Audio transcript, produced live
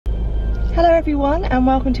Hello everyone and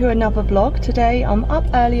welcome to another vlog. Today I'm up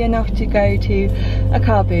early enough to go to a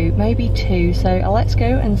car boot, maybe two, so let's go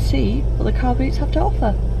and see what the car boots have to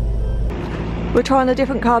offer. We're trying a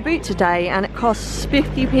different car boot today and it costs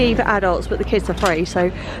 50p for adults but the kids are free, so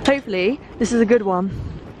hopefully this is a good one.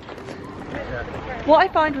 What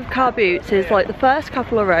I find with car boots is like the first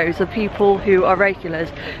couple of rows are people who are regulars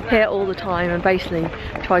here all the time and basically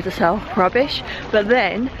try to sell rubbish, but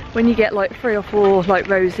then when you get like 3 or 4 like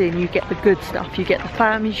rows in, you get the good stuff, you get the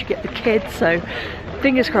families, you get the kids, so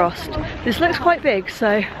fingers crossed. This looks quite big,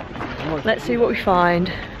 so let's see what we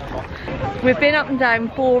find. We've been up and down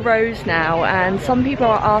 4 rows now and some people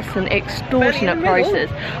are asking extortionate prices.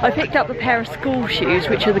 I picked up a pair of school shoes,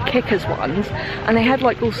 which are the kickers ones, and they had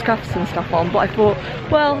like all scuffs and stuff on, but I thought,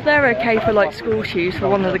 well, they're okay for like school shoes for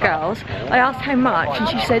one of the girls. I asked how much and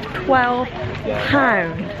she said £12.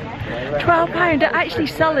 £12, they're actually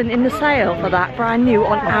selling in the sale for that brand new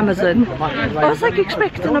on Amazon. I was like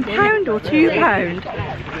expecting £1 or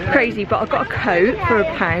 £2. Crazy, but I got a coat for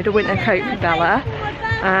 £1, a winter coat for Bella.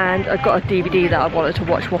 And I've got a DVD that I wanted to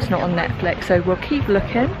watch what's not on Netflix, so we'll keep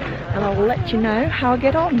looking and I will let you know how I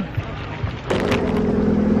get on.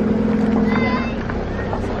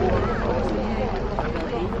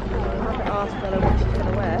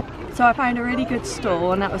 So I found a really good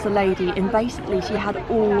store and that was a lady, and basically she had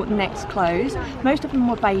all Next clothes. Most of them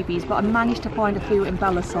were babies, but I managed to find a few in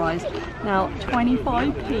Bella's size. Now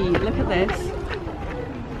 25p, look at this.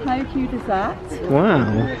 How cute is that? Wow.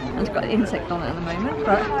 And it's got an insect on it at the moment,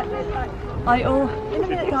 but in a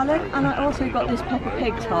minute darling, and I also got this Peppa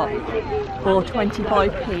Pig top for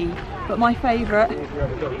 25p, but my favourite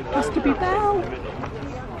has to be Belle.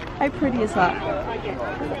 How pretty is that?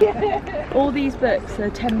 All these books are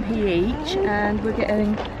 10p each and we're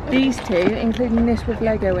getting these 2, including this with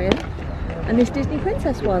Lego in, and this Disney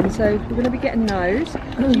Princess one, so we're going to be getting those.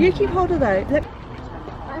 You keep hold of those. Look.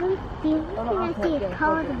 The only thing I see is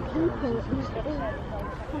cars and people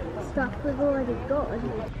and stuff we've already got.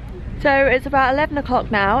 So it's about 11 o'clock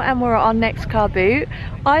now and we're at our next car boot.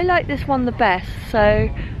 I like this one the best, so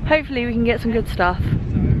hopefully we can get some good stuff.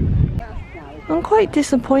 I'm quite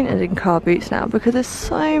disappointed in car boots now because there's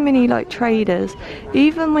so many like traders.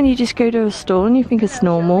 Even when you just go to a store and you think it's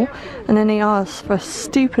normal, and then they ask for a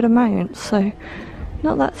stupid amount, so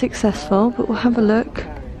not that successful, but we'll have a look.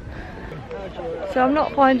 So I'm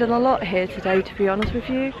not finding a lot here today, to be honest with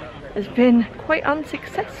you. It's been quite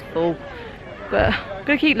unsuccessful, but I'm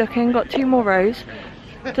gonna keep looking. Got 2 more rows.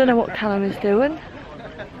 Don't know what Callum is doing.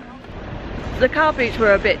 The car boots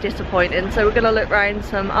were a bit disappointing, so we're gonna look around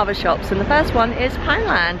some other shops, and the first one is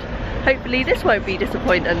Poundland. Hopefully this won't be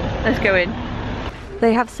disappointing. Let's go in.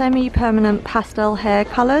 They have semi-permanent pastel hair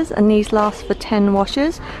colours and these last for 10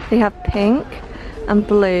 washes. They have pink and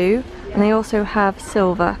blue and they also have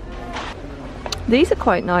silver. These are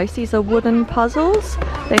quite nice. These are wooden puzzles.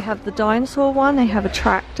 They have the dinosaur one, they have a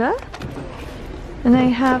tractor, and they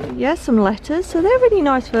have, yeah, some letters, so they're really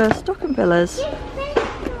nice for stocking fillers.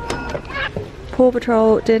 Paw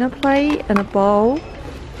Patrol dinner plate and a bowl,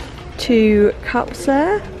 2 cups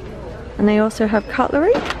there, and they also have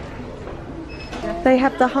cutlery. They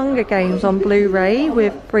have the Hunger Games on Blu-ray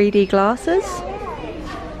with 3D glasses.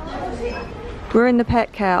 We're in the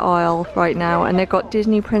pet care aisle right now and they've got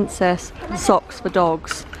Disney Princess socks for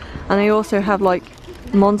dogs, and they also have like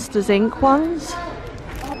Monsters Inc. ones.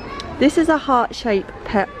 This is a heart-shaped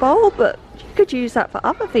pet bowl, but you could use that for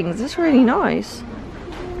other things. It's really nice.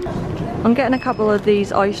 I'm getting a couple of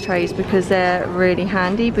these ice trays because they're really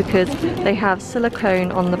handy because they have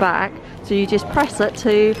silicone on the back, so you just press it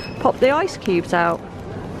to pop the ice cubes out.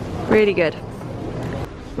 Really good.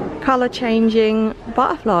 Colour changing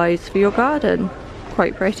butterflies for your garden.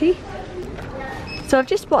 Quite pretty. So I've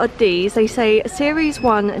just spotted these. They say Series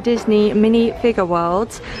 1 Disney Mini Figure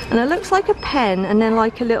Worlds, and it looks like a pen and then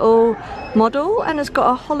like a little model, and it's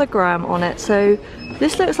got a hologram on it, so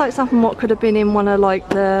this looks like something what could have been in one of like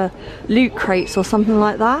the loot crates or something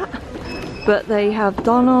like that. But they have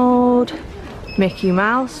Donald, Mickey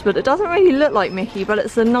Mouse, but it doesn't really look like Mickey, but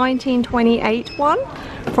it's the 1928 one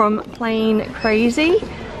from Plain Crazy,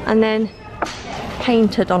 and then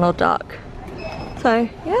painted Donald Duck. So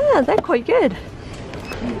yeah, they're quite good.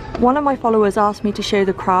 One of my followers asked me to show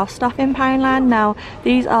the craft stuff in Poundland. Now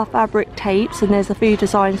these are fabric tapes and there's a few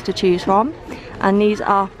designs to choose from, and these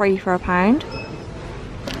are free for £1.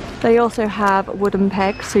 They also have wooden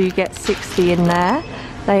pegs, so you get 60 in there.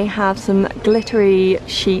 They have some glittery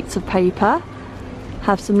sheets of paper,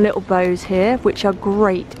 have some little bows here which are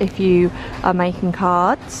great if you are making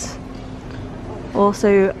cards.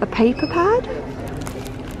 Also a paper pad.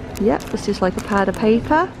 Yep, it's just like a pad of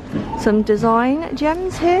paper. Some design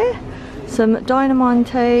gems here. some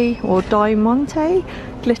Diamante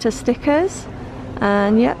glitter stickers,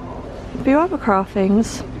 and yep, a few other craft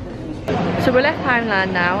things. So we're left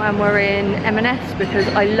Poundland now and we're in M&S because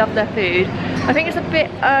I love their food. I think it's a bit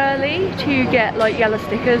early to get like yellow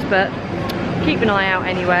stickers, but keep an eye out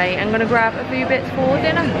anyway. I'm gonna grab a few bits for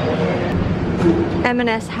dinner.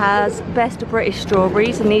 M&S has best British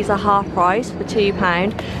strawberries, and these are half price for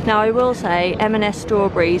 £2. Now I will say M&S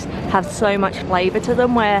strawberries have so much flavour to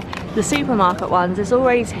them, where the supermarket ones is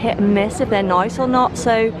always hit and miss if they're nice or not.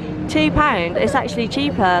 So £2 is actually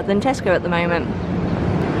cheaper than Tesco at the moment.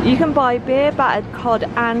 You can buy beer, battered cod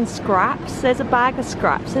and scraps. There's a bag of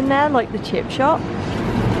scraps in there like the chip shop.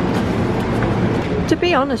 To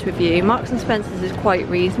be honest with you, Marks and Spencer's is quite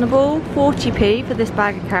reasonable. 40p for this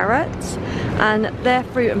bag of carrots, and their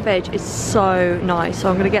fruit and veg is so nice, so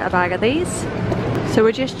I'm going to get a bag of these. So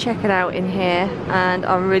we're just checking out in here, and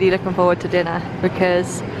I'm really looking forward to dinner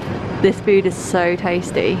because this food is so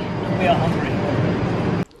tasty. We are hungry.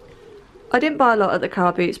 I didn't buy a lot at the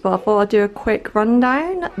car boots, but I thought I'd do a quick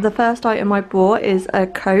rundown. The first item I bought is a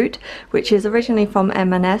coat, which is originally from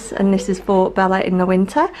M&S, and this is for Bella in the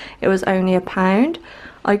winter. It was only £1.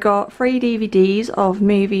 I got 3 DVDs of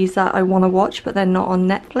movies that I want to watch but they're not on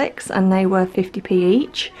Netflix, and they were 50p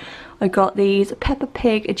each. I got these Peppa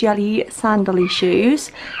Pig jelly sandally shoes.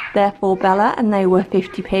 They're for Bella and they were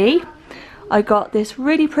 50p. I got this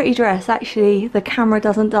really pretty dress. Actually, the camera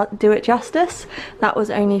doesn't do it justice. That was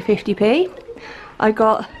only 50p. I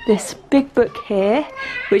got this big book here,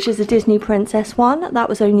 which is a Disney Princess one. That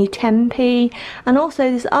was only 10p. And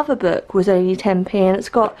also this other book was only 10p, and it's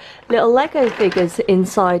got little Lego figures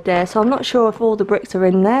inside there. So I'm not sure if all the bricks are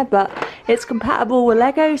in there, but it's compatible with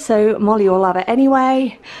Lego, so Molly will love it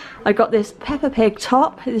anyway. I got this Peppa Pig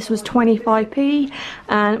top. This was 25p.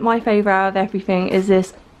 And my favourite out of everything is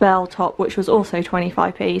this Belle top, which was also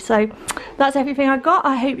 25p. So that's everything I got.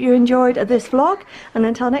 I hope you enjoyed this vlog, and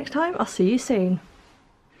until next time, I'll see you soon.